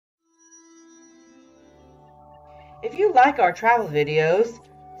If you like our travel videos,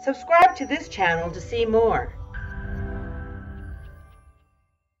 subscribe to this channel to see more.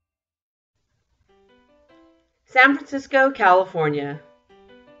 San Francisco, California.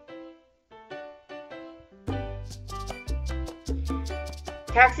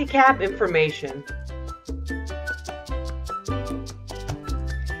 Taxicab information.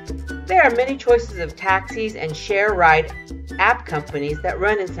 There are many choices of taxis and share ride app companies that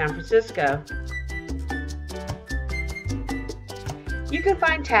run in San Francisco. You can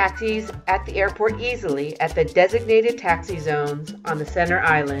find taxis at the airport easily at the designated taxi zones on the center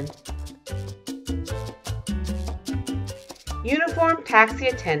island. Uniformed taxi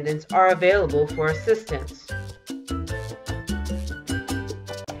attendants are available for assistance.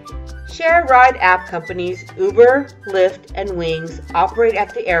 Share ride app companies Uber, Lyft, and Wings operate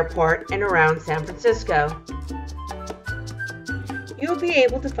at the airport and around San Francisco. You'll be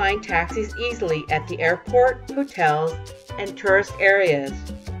able to find taxis easily at the airport, hotels, and tourist areas.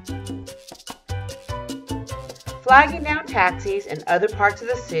 Flagging down taxis in other parts of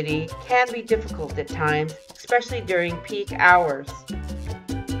the city can be difficult at times, especially during peak hours.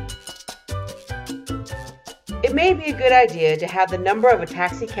 It may be a good idea to have the number of a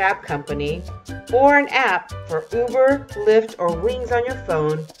taxi cab company or an app for Uber, Lyft, or Wings on your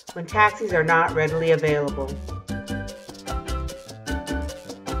phone when taxis are not readily available.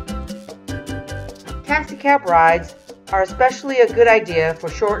 Taxi cab rides are especially a good idea for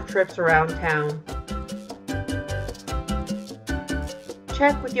short trips around town.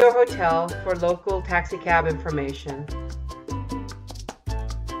 Check with your hotel for local taxicab information.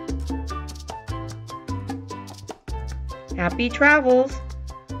 Happy travels!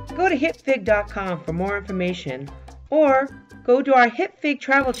 Go to Hipfig.com for more information, or go to our Hipfig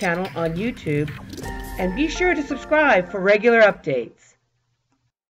travel channel on YouTube and be sure to subscribe for regular updates.